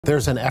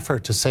There's an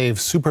effort to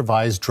save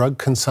supervised drug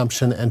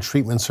consumption and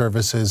treatment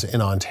services in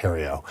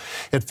Ontario.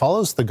 It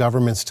follows the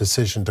government's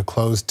decision to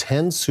close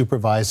 10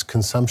 supervised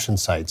consumption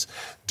sites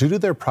due to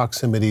their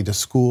proximity to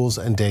schools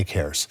and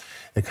daycares.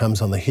 It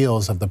comes on the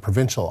heels of the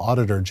Provincial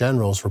Auditor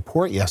General's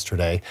report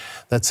yesterday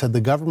that said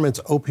the government's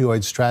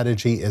opioid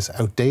strategy is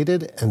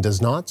outdated and does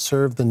not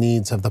serve the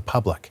needs of the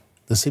public.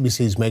 The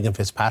CBC's Megan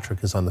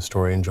Fitzpatrick is on the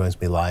story and joins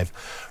me live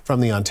from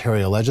the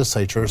Ontario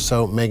Legislature.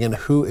 So, Megan,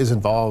 who is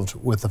involved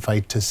with the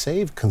fight to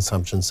save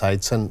consumption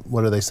sites, and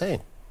what are they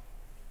saying?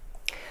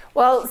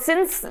 Well,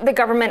 since the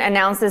government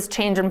announced this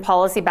change in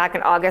policy back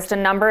in August, a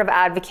number of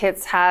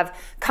advocates have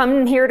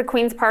come here to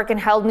Queen's Park and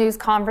held news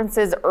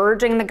conferences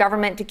urging the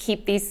government to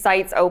keep these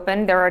sites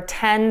open. There are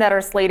 10 that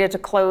are slated to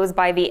close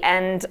by the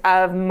end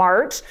of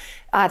March.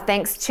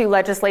 Thanks to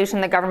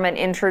legislation the government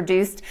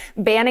introduced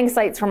banning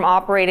sites from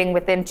operating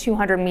within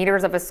 200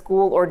 meters of a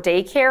school or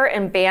daycare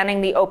and banning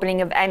the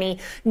opening of any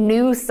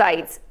new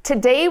sites.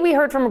 Today, we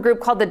heard from a group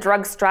called the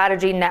Drug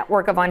Strategy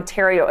Network of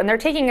Ontario, and they're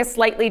taking a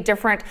slightly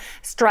different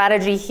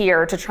strategy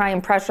here to try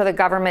and pressure the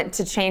government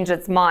to change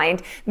its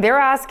mind. They're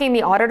asking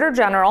the Auditor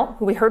General,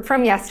 who we heard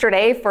from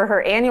yesterday for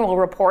her annual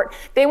report,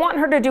 they want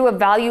her to do a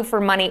value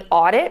for money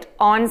audit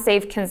on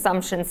safe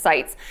consumption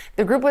sites.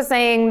 The group was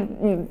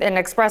saying and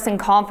expressing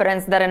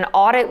confidence that an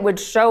audit would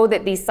show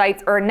that these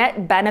sites are a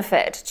net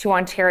benefit to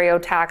Ontario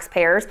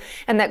taxpayers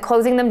and that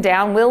closing them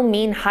down will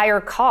mean higher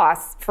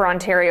costs for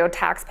Ontario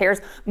taxpayers,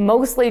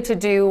 mostly to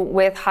do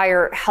with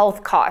higher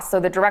health costs. So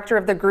the director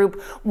of the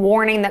group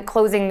warning that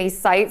closing these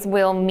sites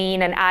will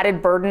mean an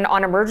added burden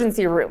on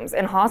emergency rooms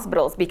in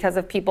hospitals because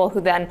of people who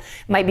then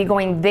might be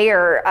going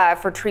there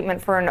for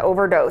treatment for an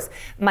overdose,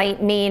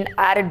 might mean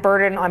added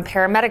burden on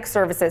paramedic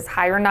services,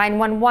 higher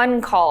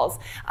 911 calls,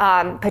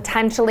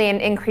 potentially an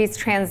increased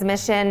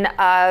transmission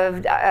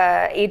of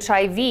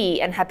HIV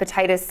and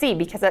hepatitis C,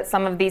 because at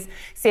some of these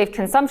safe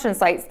consumption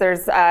sites,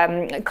 there's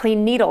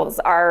clean needles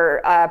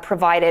are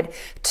provided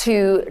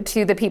to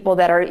the people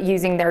that are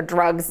using their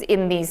drugs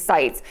in these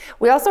sites.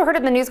 We also heard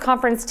at the news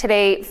conference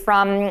today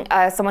from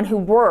someone who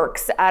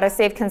works at a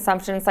safe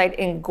consumption site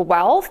in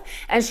Guelph,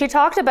 and she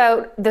talked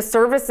about the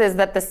services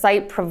that the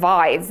site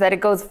provides, that it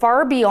goes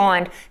far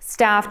beyond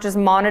staff just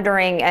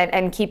monitoring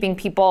and keeping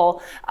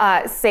people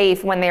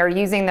safe when they are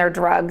using their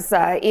drugs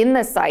in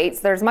the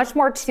sites. There's much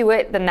more to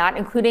it than that,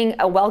 including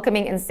a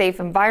welcoming and safe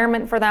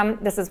environment for them.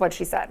 This is what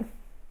she said.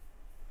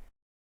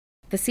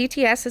 The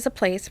CTS is a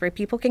place where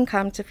people can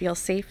come to feel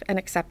safe and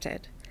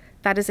accepted.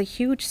 That is a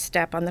huge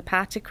step on the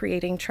path to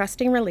creating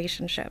trusting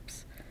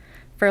relationships.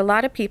 For a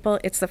lot of people,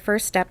 it's the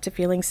first step to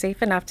feeling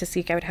safe enough to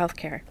seek out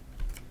healthcare.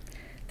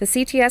 The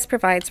CTS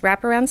provides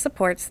wraparound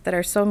supports that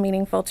are so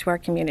meaningful to our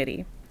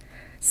community.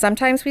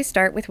 Sometimes we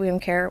start with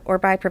wound care or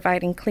by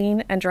providing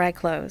clean and dry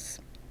clothes.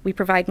 We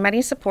provide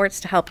many supports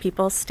to help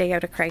people stay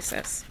out of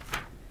crisis.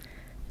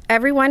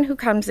 Everyone who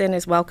comes in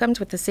is welcomed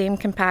with the same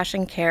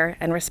compassion, care,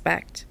 and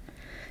respect.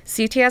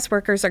 CTS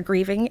workers are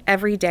grieving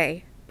every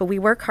day, but we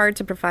work hard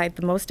to provide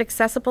the most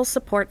accessible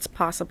supports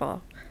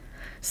possible.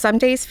 Some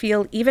days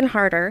feel even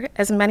harder,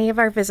 as many of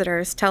our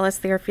visitors tell us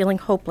they are feeling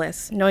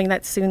hopeless, knowing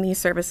that soon these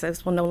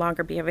services will no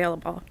longer be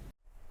available.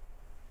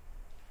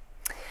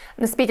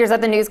 The speakers at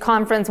the news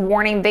conference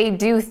warning they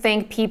do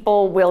think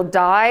people will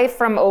die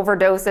from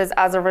overdoses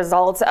as a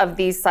result of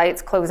these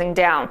sites closing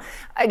down.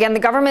 Again, the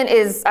government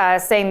is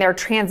saying they're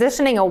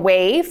transitioning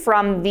away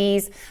from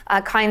these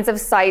kinds of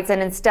sites, and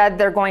instead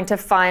they're going to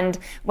fund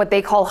what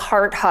they call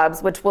heart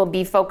hubs, which will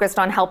be focused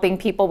on helping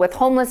people with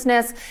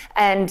homelessness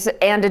and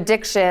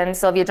addiction.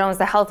 Sylvia Jones,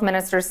 the health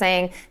minister,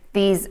 saying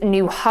these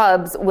new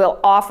hubs will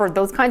offer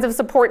those kinds of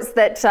supports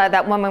that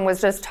that woman was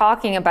just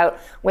talking about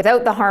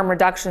without the harm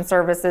reduction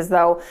services,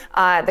 though.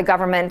 The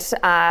government,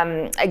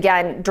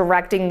 again,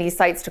 directing these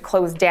sites to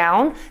close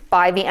down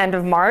by the end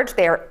of March.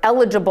 They are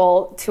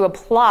eligible to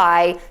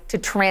apply to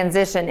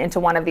transition into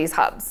one of these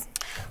hubs.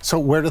 So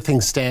where do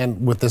things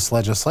stand with this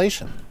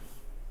legislation?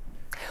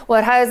 Well,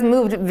 it has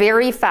moved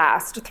very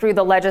fast through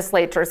the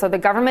legislature. So the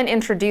government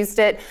introduced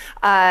it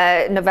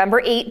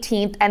November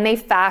 18th, and they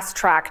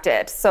fast-tracked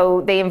it.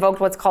 So they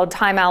invoked what's called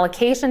time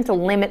allocation to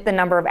limit the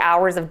number of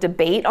hours of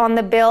debate on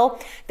the bill.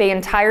 They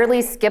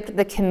entirely skipped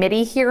the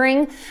committee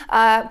hearing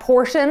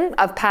portion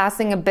of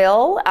passing a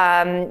bill.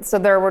 So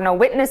there were no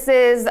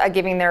witnesses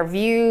giving their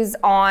views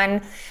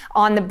on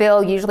the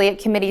bill. Usually at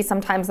committee,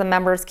 sometimes the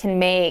members can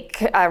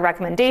make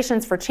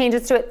recommendations for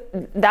changes to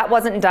it. That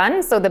wasn't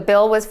done, so the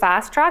bill was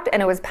fast-tracked,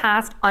 and it was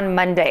passed on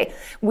Monday.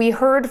 We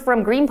heard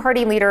from Green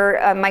Party leader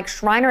Mike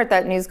Schreiner at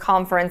that news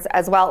conference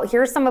as well.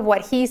 Here's some of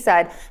what he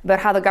said about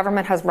how the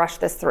government has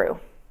rushed this through.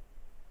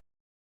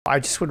 I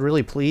just would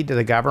really plead to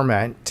the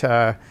government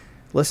to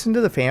listen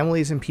to the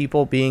families and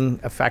people being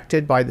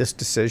affected by this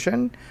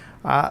decision.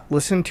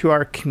 Listen to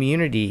our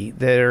community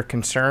that are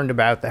concerned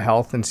about the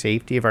health and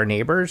safety of our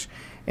neighbors,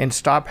 and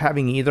stop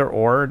having either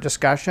or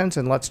discussions,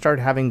 and let's start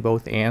having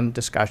both and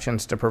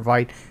discussions to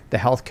provide the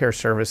healthcare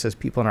services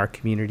people in our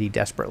community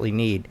desperately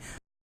need.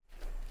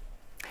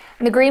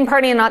 The Green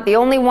Party are not the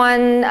only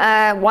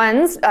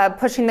ones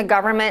pushing the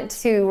government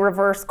to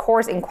reverse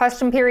course in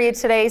question period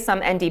today. Some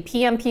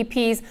NDP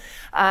MPPs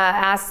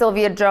asked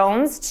Sylvia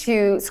Jones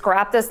to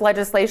scrap this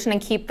legislation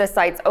and keep the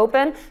sites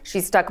open. She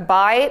stuck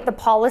by the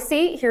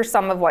policy. Here's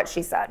some of what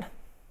she said.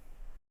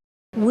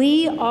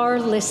 We are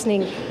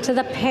listening to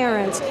the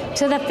parents,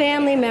 to the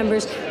family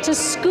members, to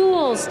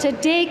schools, to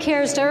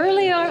daycares, to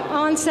early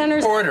on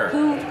centers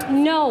who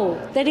know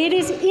that it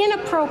is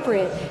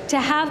inappropriate to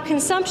have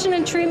consumption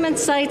and treatment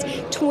sites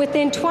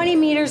within 20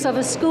 meters of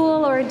a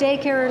school or a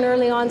daycare or an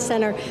early on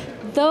center.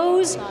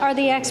 Those are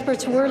the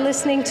experts we're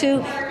listening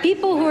to,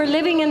 people who are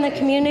living in the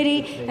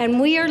community,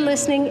 and we are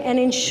listening and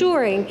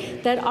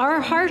ensuring that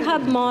our Heart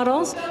Hub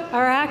models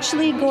are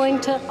actually going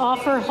to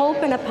offer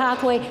hope and a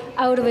pathway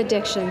out of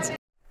addictions.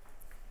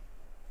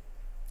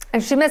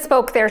 And she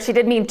misspoke there. She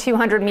did mean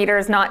 200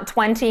 meters, not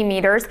 20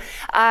 meters.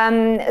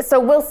 So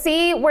we'll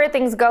see where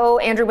things go,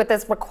 Andrew, with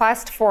this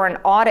request for an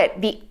audit.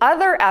 The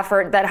other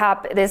effort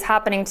that is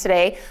happening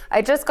today,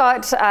 I just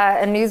got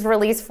a news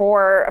release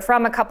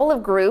from a couple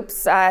of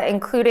groups,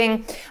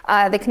 including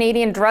the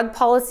Canadian Drug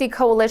Policy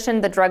Coalition,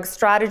 the Drug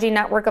Strategy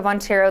Network of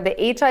Ontario,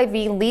 the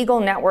HIV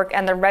Legal Network,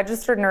 and the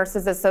Registered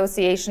Nurses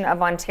Association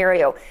of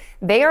Ontario.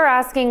 They are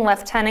asking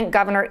Lieutenant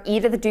Governor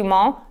Edith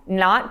Dumont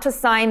not to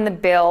sign the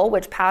bill,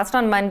 which passed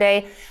on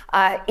Monday,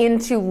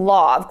 into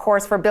law. Of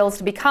course, for bills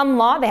to become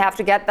law, they have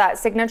to get that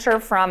signature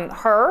from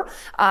her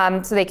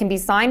so they can be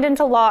signed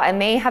into law. And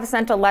they have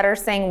sent a letter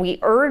saying, we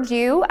urge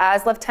you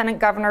as Lieutenant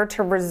Governor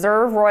to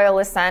reserve royal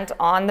assent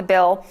on the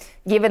bill,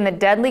 given the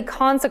deadly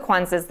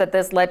consequences that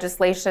this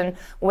legislation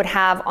would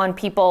have on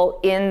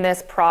people in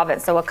this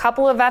province. So a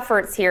couple of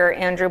efforts here,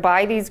 Andrew,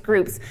 by these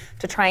groups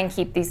to try and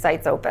keep these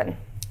sites open.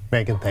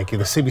 Megan, thank you.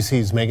 The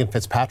CBC's Megan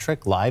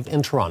Fitzpatrick live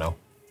in Toronto.